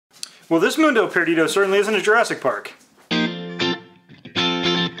Well, this Mundo Perdido certainly isn't a Jurassic Park.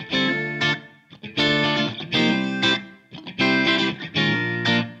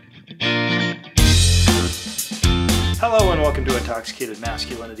 Hello and welcome to Intoxicated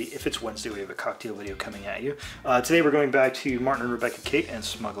Masculinity. If it's Wednesday, we have a cocktail video coming at you. Today we're going back to Martin and Rebecca Kate and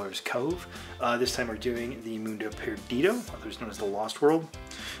Smuggler's Cove. This time we're doing the Mundo Perdido, otherwise known as the Lost World.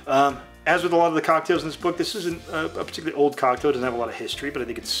 As with a lot of the cocktails in this book, this isn't a particularly old cocktail. It doesn't have a lot of history, but I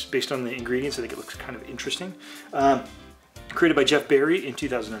think it's based on the ingredients. I think it looks kind of interesting. Created by Jeff Berry in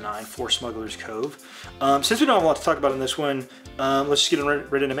 2009 for Smuggler's Cove. Since we don't have a lot to talk about in this one, let's just get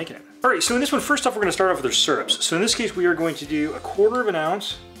right into making it. All right, so in this one, first off, we're going to start off with our syrups. So in this case, we are going to do 1/4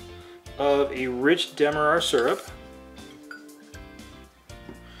 ounce of a rich Demerara syrup.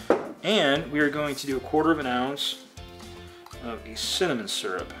 And we are going to do 1/4 ounce of a cinnamon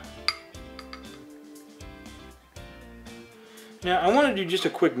syrup. Now, I want to do just a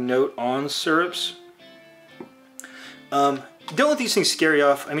quick note on syrups. Don't let these things scare you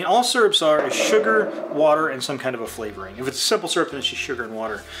off. I mean, all syrups are is sugar, water, and some kind of a flavoring. If it's a simple syrup, then it's just sugar and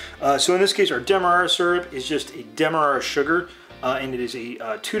water. So in this case, our Demerara syrup is just a Demerara sugar, and it is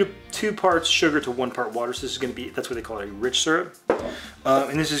a 2 parts sugar to 1 part water. So this is going to be, that's what they call it, a rich syrup.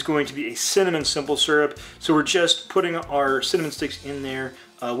 And this is going to be a cinnamon simple syrup. So we're just putting our cinnamon sticks in there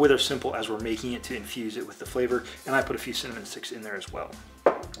with our simple as we're making it to infuse it with the flavor. And I put a few cinnamon sticks in there as well.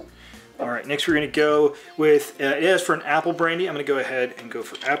 All right, next we're going to go with, as for an apple brandy, I'm going to go ahead and go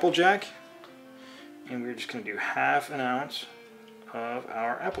for Applejack. And we're just going to do 1/2 ounce of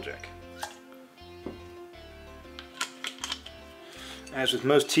our Applejack. As with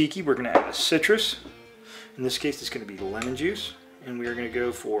most tiki, we're going to add a citrus. In this case, it's going to be lemon juice. And we are going to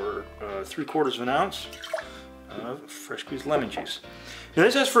go for 3/4 ounce of fresh squeezed lemon juice. Now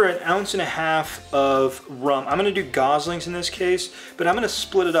this is for 1.5 ounces of rum. I'm going to do Goslings in this case, but I'm going to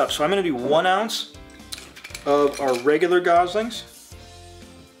split it up. So I'm going to do 1 ounce of our regular Goslings.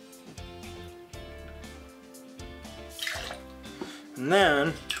 And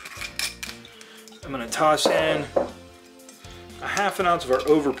then I'm going to toss in 1/2 ounce of our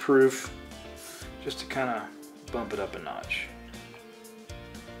overproof just to kind of bump it up a notch.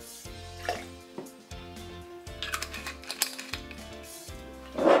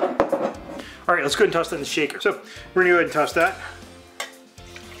 All right, let's go ahead and toss that in the shaker. So we're gonna go ahead and toss that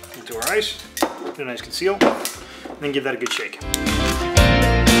into our ice, do a nice conceal, and then give that a good shake.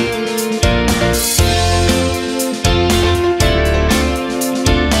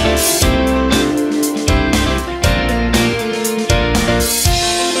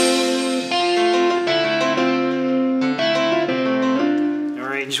 All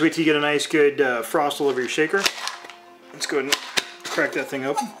right, just wait till you get a nice good frost all over your shaker. Let's go ahead and crack that thing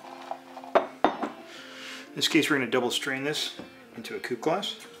open. In this case, we're going to double strain this into a coupe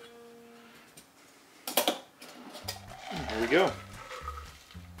glass. And here we go.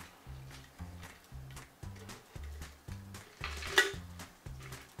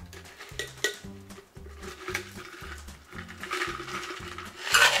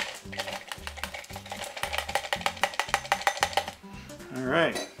 All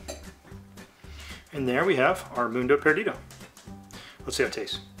right. And there we have our Mundo Perdido. Let's see how it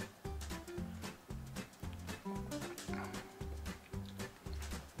tastes.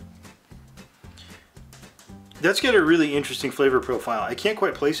 That's got a really interesting flavor profile. I can't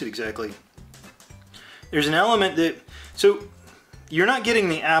quite place it exactly. There's an element that, so you're not getting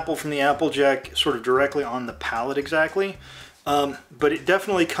the apple from the Applejack sort of directly on the palate exactly, but it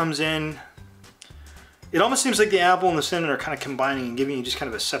definitely comes in. It almost seems like the apple and the cinnamon are kind of combining and giving you just kind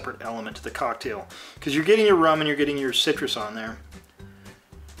of a separate element to the cocktail, because you're getting your rum and you're getting your citrus on there.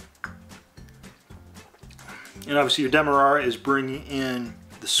 And obviously your Demerara is bringing in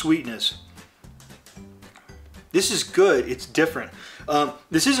the sweetness. This is good, it's different.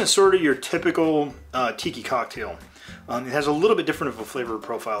 This isn't sort of your typical tiki cocktail. It has a little bit different of a flavor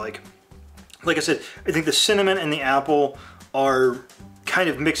profile. Like I said, I think the cinnamon and the apple are kind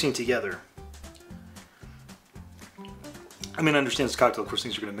of mixing together. I mean, I understand it's a cocktail, of course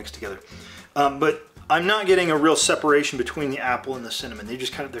things are gonna mix together. But I'm not getting a real separation between the apple and the cinnamon. They're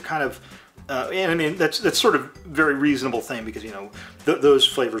kind of, and I mean, that's sort of very reasonable thing because, you know, those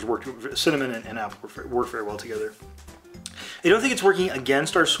flavors work, cinnamon and apple work very well together. I don't think it's working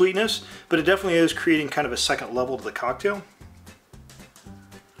against our sweetness, but it definitely is creating kind of a second level to the cocktail.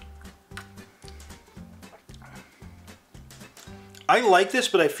 I like this,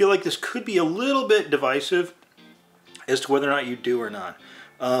 but I feel like this could be a little bit divisive as to whether or not you do or not.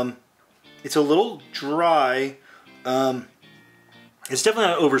 It's a little dry. It's definitely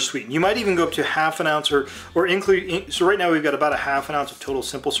not oversweetened. You might even go up to half an ounce or include, so right now we've got about a half an ounce of total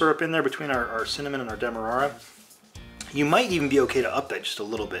simple syrup in there between our cinnamon and our Demerara. You might even be okay to up that just a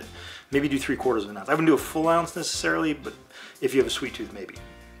little bit. Maybe do 3/4 of an ounce. I wouldn't do a full ounce necessarily, but if you have a sweet tooth, maybe.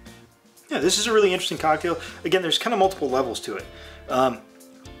 Yeah, this is a really interesting cocktail. Again, there's kind of multiple levels to it.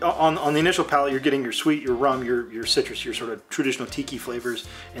 On the initial palate, you're getting your sweet, your rum, your citrus, your sort of traditional tiki flavors,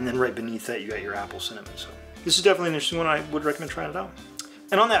 and then right beneath that, you got your apple cinnamon. So this is definitely an interesting one. I would recommend trying it out.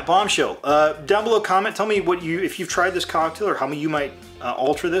 And on that bombshell, down below comment, tell me if you've tried this cocktail or how you might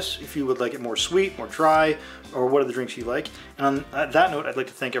alter this, if you would like it more sweet, more dry, or what are the drinks you like. And on that note, I'd like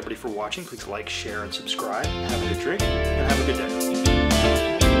to thank everybody for watching. Please like, share, and subscribe. Have a good drink, and have a good day.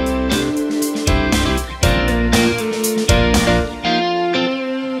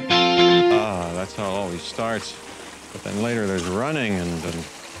 That's how it always starts. But then later there's running and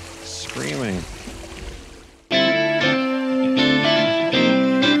screaming.